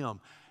in him.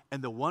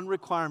 And the one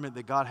requirement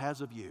that God has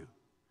of you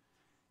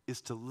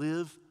is to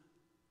live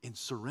in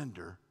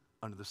surrender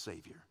under the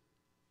Savior.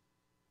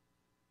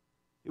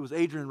 It was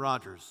Adrian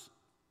Rogers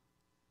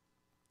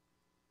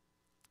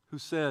who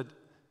said,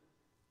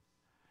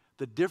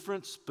 the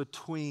difference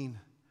between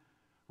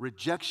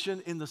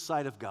rejection in the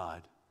sight of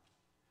God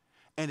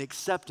and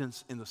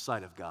acceptance in the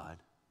sight of God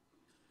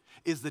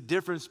is the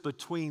difference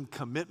between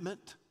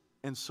commitment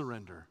and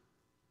surrender.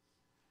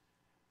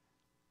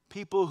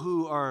 People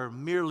who are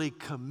merely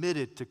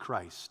committed to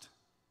Christ,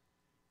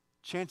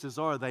 chances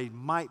are they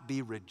might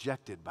be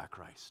rejected by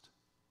Christ.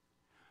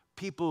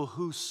 People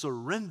who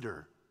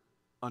surrender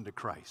unto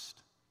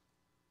Christ,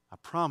 I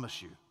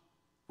promise you,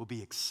 will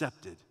be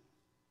accepted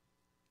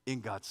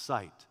in God's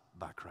sight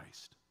by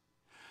Christ.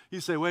 You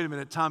say, wait a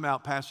minute, time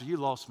out, Pastor, you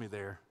lost me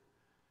there.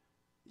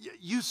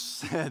 You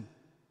said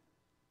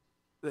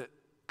that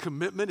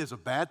commitment is a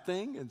bad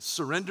thing and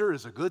surrender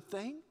is a good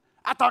thing?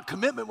 I thought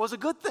commitment was a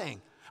good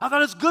thing. I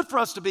thought it's good for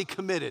us to be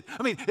committed.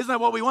 I mean, isn't that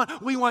what we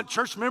want? We want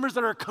church members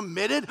that are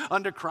committed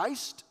unto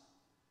Christ.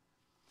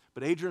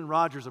 But Adrian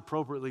Rogers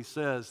appropriately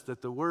says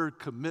that the word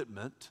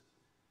commitment,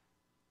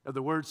 or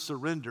the word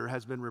surrender,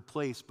 has been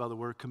replaced by the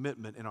word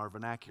commitment in our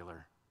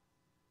vernacular.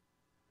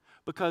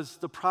 Because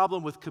the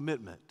problem with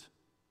commitment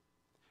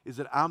is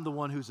that I'm the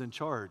one who's in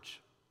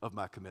charge of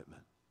my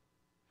commitment.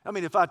 I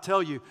mean, if I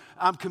tell you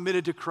I'm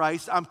committed to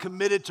Christ, I'm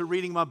committed to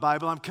reading my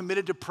Bible, I'm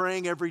committed to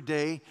praying every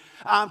day,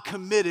 I'm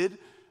committed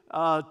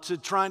to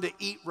trying to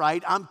eat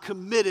right, I'm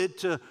committed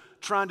to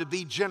trying to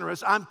be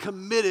generous, I'm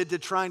committed to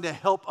trying to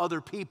help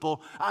other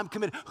people, I'm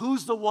committed.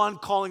 Who's the one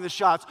calling the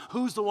shots?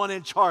 Who's the one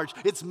in charge?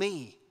 It's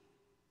me.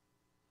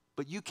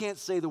 But you can't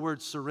say the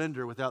word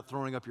surrender without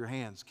throwing up your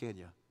hands, can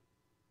you?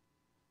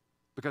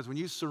 Because when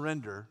you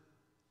surrender,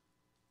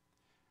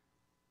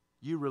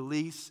 you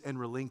release and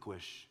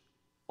relinquish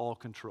all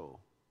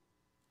control.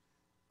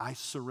 I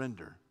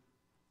surrender.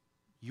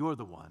 You're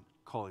the one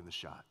calling the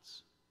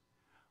shots.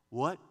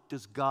 What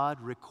does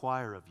God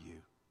require of you?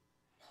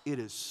 It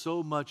is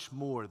so much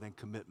more than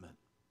commitment.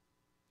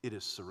 It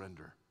is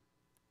surrender.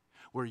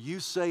 Where you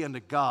say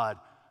unto God,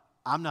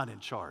 I'm not in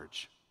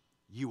charge.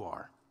 You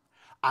are.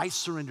 I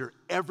surrender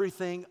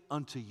everything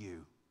unto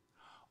you.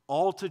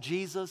 All to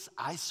Jesus,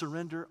 I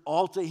surrender.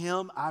 All to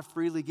him, I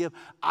freely give.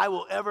 I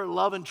will ever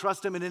love and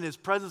trust him, and in his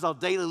presence I'll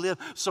daily live.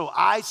 So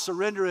I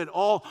surrender it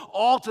all.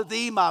 All to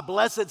thee, my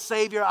blessed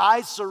Savior,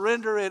 I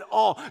surrender it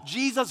all.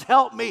 Jesus,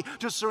 help me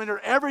to surrender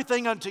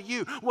everything unto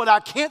you. What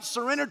I can't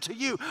surrender to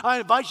you, I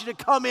invite you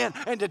to come in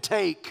and to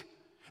take.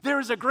 There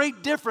is a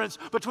great difference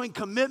between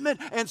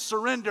commitment and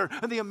surrender.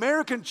 And the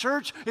American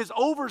church is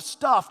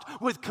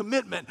overstuffed with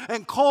commitment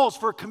and calls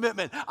for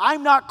commitment.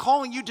 I'm not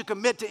calling you to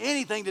commit to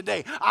anything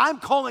today. I'm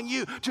calling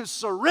you to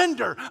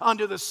surrender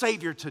unto the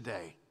Savior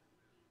today.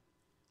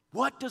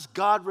 What does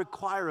God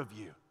require of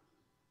you?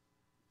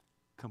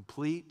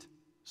 Complete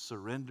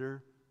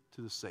surrender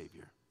to the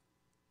Savior.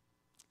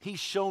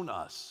 He's shown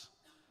us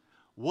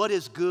what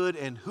is good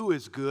and who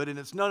is good, and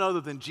it's none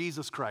other than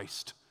Jesus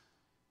Christ.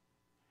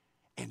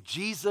 And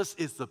Jesus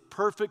is the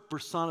perfect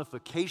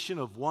personification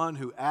of one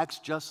who acts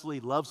justly,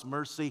 loves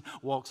mercy,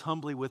 walks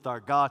humbly with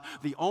our God.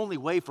 The only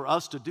way for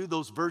us to do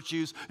those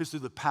virtues is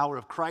through the power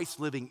of Christ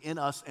living in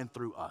us and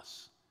through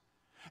us.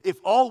 If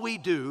all we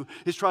do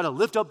is try to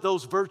lift up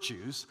those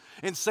virtues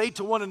and say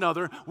to one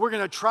another, we're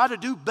going to try to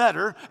do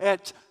better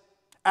at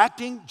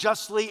acting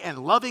justly and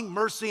loving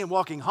mercy and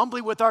walking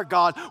humbly with our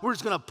God, we're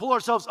just going to pull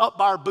ourselves up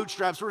by our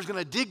bootstraps, we're just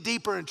going to dig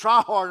deeper and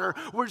try harder,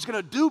 we're just going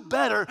to do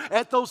better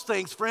at those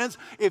things. Friends,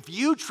 if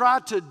you try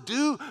to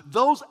do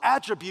those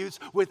attributes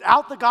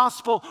without the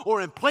gospel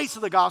or in place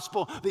of the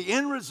gospel, the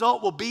end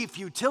result will be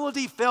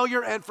futility,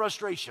 failure, and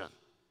frustration.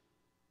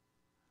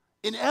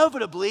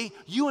 Inevitably,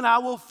 you and I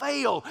will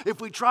fail if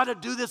we try to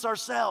do this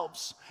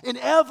ourselves.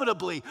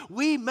 Inevitably,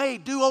 we may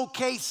do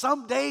okay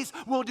some days,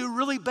 we'll do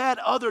really bad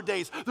other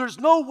days. There's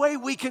no way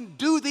we can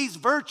do these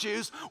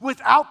virtues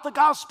without the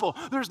gospel.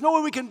 There's no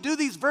way we can do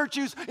these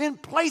virtues in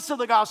place of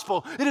the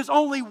gospel. It is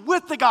only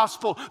with the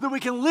gospel that we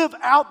can live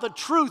out the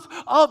truth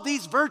of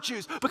these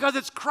virtues, because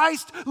it's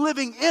Christ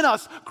living in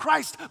us,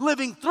 Christ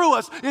living through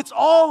us. It's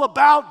all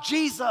about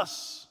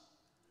Jesus.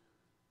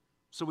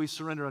 So we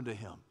surrender unto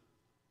Him.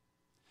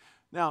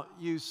 Now,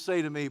 you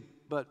say to me,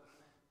 but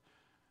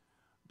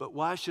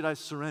why should I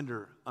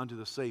surrender unto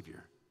the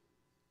Savior?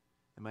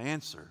 And my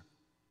answer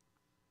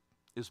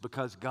is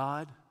because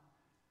God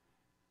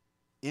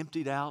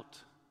emptied out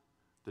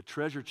the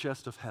treasure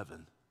chest of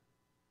heaven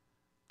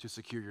to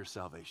secure your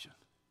salvation.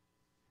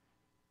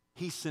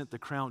 He sent the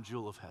crown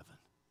jewel of heaven.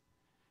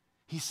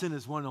 He sent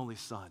His one and only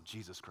Son,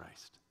 Jesus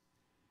Christ.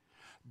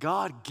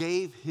 God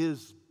gave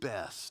His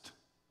best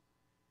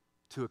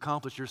to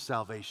accomplish your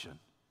salvation,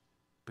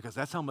 because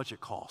that's how much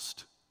it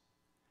cost.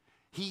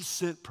 He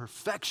sent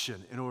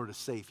perfection in order to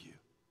save you.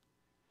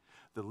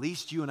 The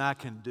least you and I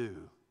can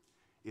do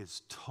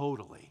is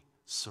totally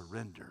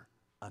surrender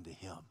unto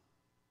Him.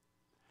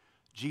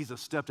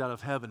 Jesus stepped out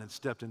of heaven and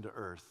stepped into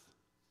earth.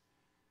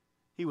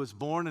 He was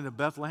born in a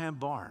Bethlehem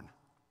barn.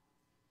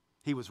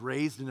 He was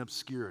raised in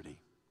obscurity.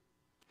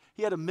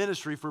 He had a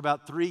ministry for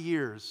about 3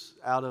 years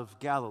out of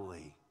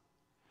Galilee.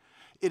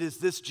 It is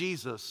this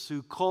Jesus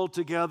who called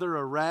together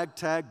a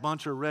ragtag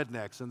bunch of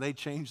rednecks, and they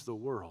changed the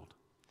world.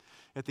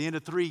 At the end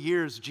of 3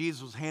 years,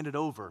 Jesus was handed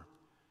over.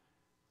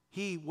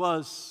 He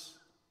was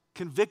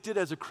convicted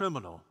as a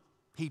criminal.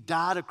 He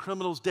died a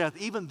criminal's death,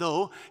 even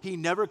though he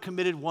never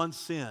committed one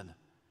sin.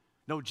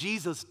 No,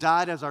 Jesus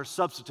died as our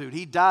substitute.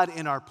 He died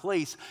in our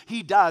place.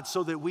 He died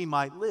so that we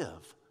might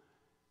live.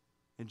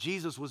 And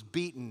Jesus was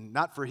beaten,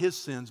 not for His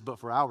sins, but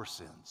for our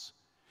sins.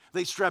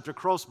 They strapped a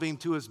crossbeam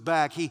to His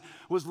back. He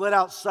was led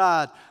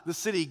outside the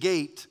city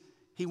gate.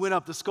 He went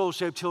up the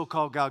skull-shaped hill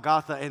called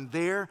Golgotha, and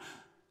there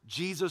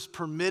Jesus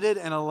permitted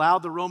and allowed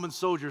the Roman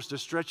soldiers to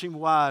stretch Him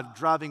wide,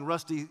 driving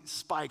rusty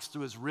spikes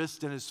through His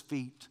wrists and His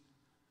feet.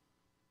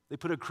 They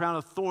put a crown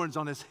of thorns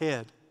on His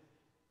head.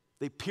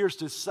 They pierced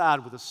His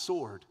side with a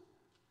sword.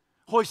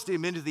 Hoisted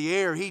Him into the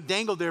air. He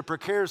dangled there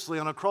precariously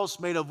on a cross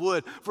made of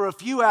wood. For a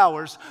few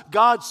hours,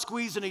 God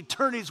squeezed an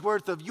eternity's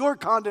worth of your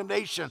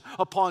condemnation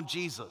upon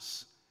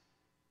Jesus.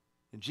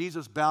 And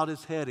Jesus bowed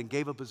His head and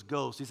gave up His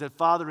ghost. He said,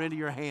 Father, into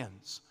your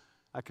hands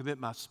I commit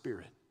my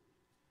spirit.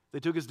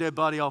 They took His dead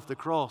body off the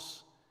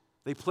cross.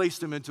 They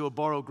placed Him into a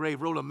borrowed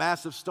grave, rolled a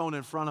massive stone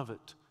in front of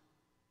it.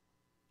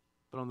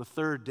 But on the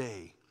third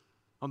day,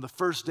 on the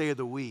first day of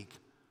the week,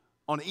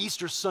 on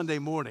Easter Sunday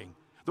morning,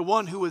 the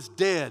one who was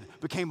dead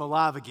became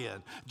alive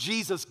again.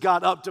 Jesus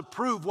got up to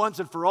prove once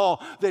and for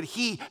all that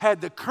He had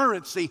the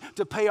currency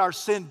to pay our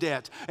sin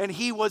debt. And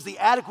He was the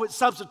adequate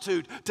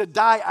substitute to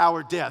die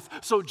our death.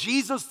 So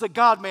Jesus, the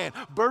God-man,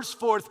 burst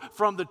forth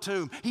from the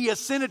tomb. He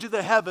ascended to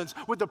the heavens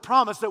with the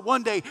promise that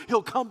one day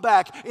He'll come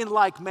back in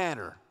like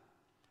manner.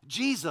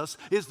 Jesus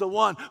is the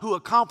one who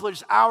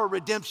accomplished our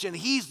redemption.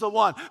 He's the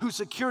one who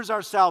secures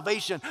our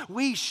salvation.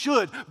 We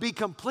should be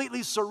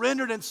completely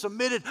surrendered and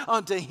submitted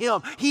unto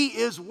Him. He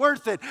is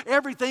worth it.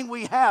 Everything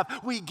we have,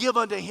 we give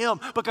unto Him,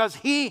 because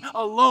He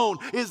alone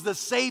is the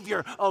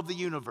Savior of the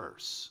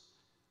universe.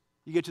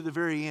 You get to the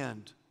very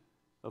end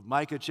of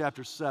Micah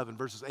chapter 7,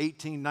 verses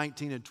 18,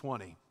 19, and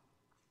 20.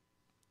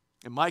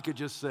 And Micah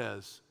just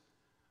says,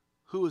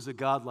 who is a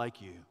God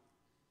like you?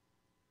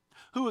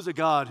 Who is a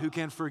God who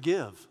can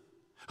forgive?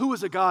 Who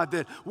is a God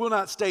that will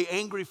not stay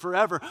angry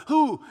forever?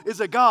 Who is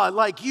a God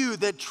like you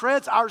that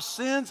treads our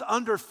sins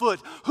underfoot?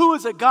 Who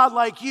is a God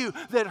like you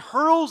that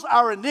hurls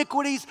our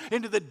iniquities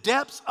into the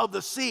depths of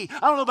the sea?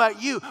 I don't know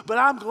about you, but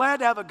I'm glad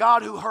to have a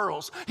God who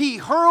hurls. He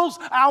hurls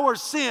our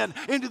sin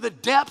into the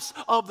depths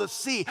of the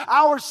sea.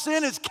 Our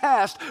sin is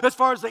cast as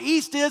far as the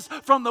east is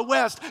from the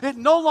west. It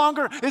no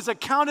longer is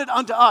accounted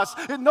unto us.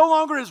 It no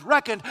longer is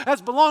reckoned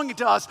as belonging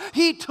to us.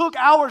 He took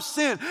our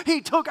sin.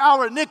 He took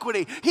our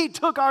iniquity. He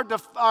took our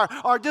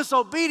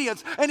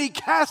disobedience, and He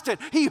cast it.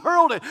 He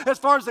hurled it as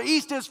far as the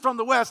east is from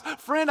the west.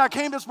 Friend, I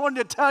came this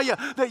morning to tell you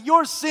that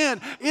your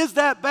sin is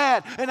that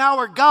bad and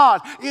our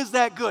God is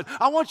that good.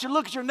 I want you to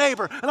look at your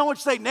neighbor, and I want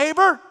you to say,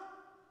 neighbor.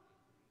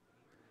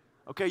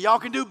 Okay, y'all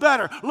can do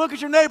better. Look at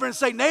your neighbor and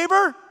say,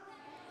 neighbor,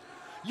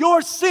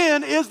 your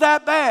sin is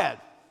that bad.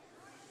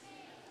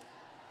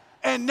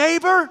 And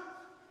neighbor,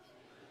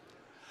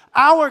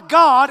 our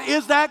God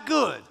is that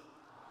good.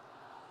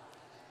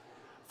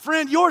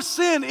 Friend, your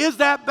sin is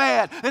that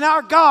bad, and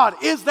our God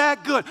is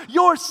that good.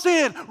 Your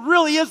sin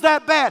really is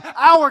that bad.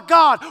 Our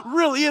God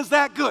really is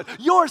that good.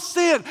 Your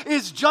sin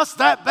is just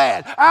that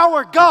bad.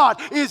 Our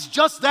God is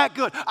just that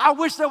good. I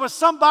wish there was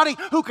somebody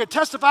who could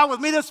testify with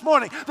me this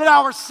morning that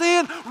our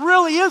sin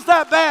really is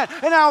that bad,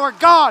 and our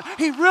God,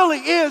 He really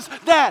is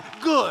that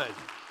good.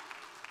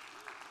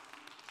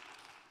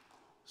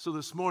 So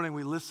this morning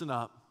we listen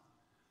up,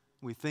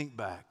 we think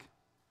back,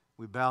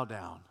 we bow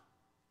down,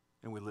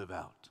 and we live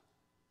out.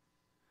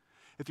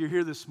 If you're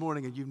here this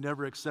morning and you've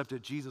never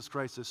accepted Jesus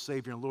Christ as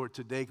Savior and Lord,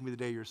 today can be the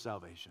day of your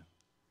salvation.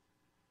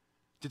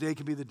 Today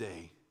can be the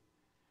day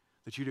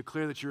that you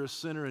declare that you're a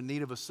sinner in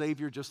need of a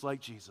Savior just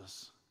like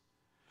Jesus.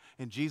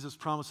 And Jesus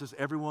promises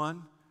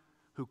everyone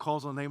who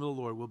calls on the name of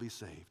the Lord will be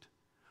saved.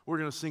 We're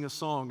going to sing a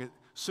song. As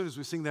soon as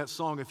we sing that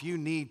song, if you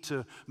need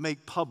to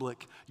make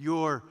public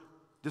your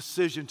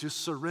decision to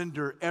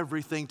surrender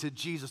everything to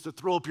Jesus, to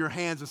throw up your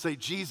hands and say,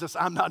 Jesus,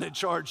 I'm not in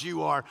charge,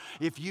 you are.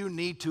 If you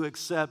need to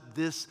accept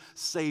this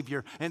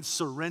Savior and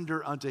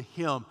surrender unto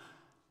Him,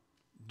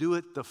 do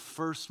it the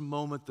first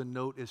moment the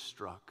note is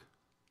struck.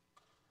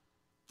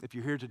 If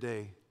you're here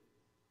today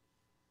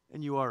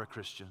and you are a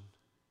Christian,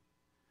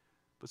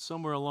 but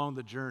somewhere along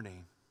the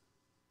journey,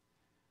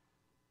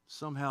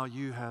 somehow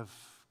you have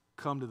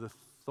come to the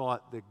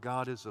thought that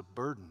God is a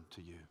burden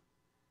to you,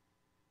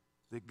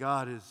 that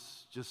God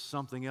is just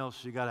something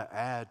else you got to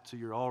add to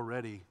your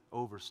already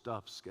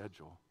overstuffed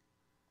schedule.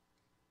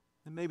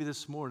 And maybe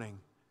this morning,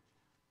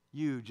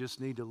 you just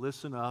need to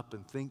listen up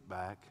and think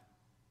back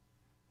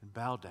and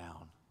bow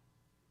down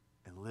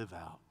and live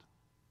out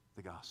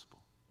the gospel.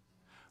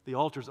 The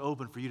altar's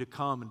open for you to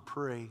come and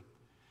pray.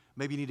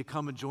 Maybe you need to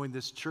come and join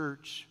this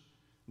church.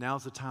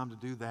 Now's the time to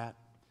do that.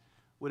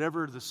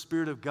 Whatever the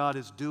Spirit of God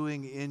is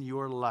doing in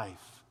your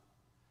life,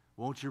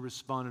 won't you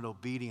respond in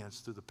obedience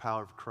through the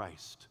power of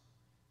Christ?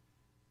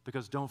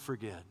 Because don't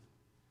forget,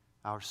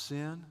 our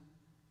sin,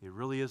 it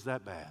really is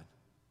that bad.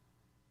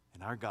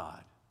 And our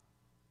God,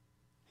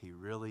 He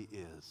really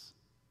is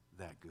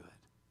that good.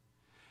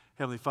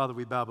 Heavenly Father,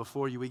 we bow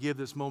before you. We give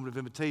this moment of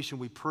invitation.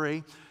 We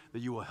pray that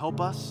you will help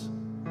us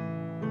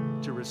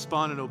to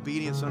respond in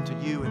obedience unto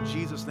you. In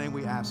Jesus' name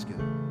we ask it.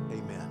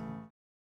 Amen.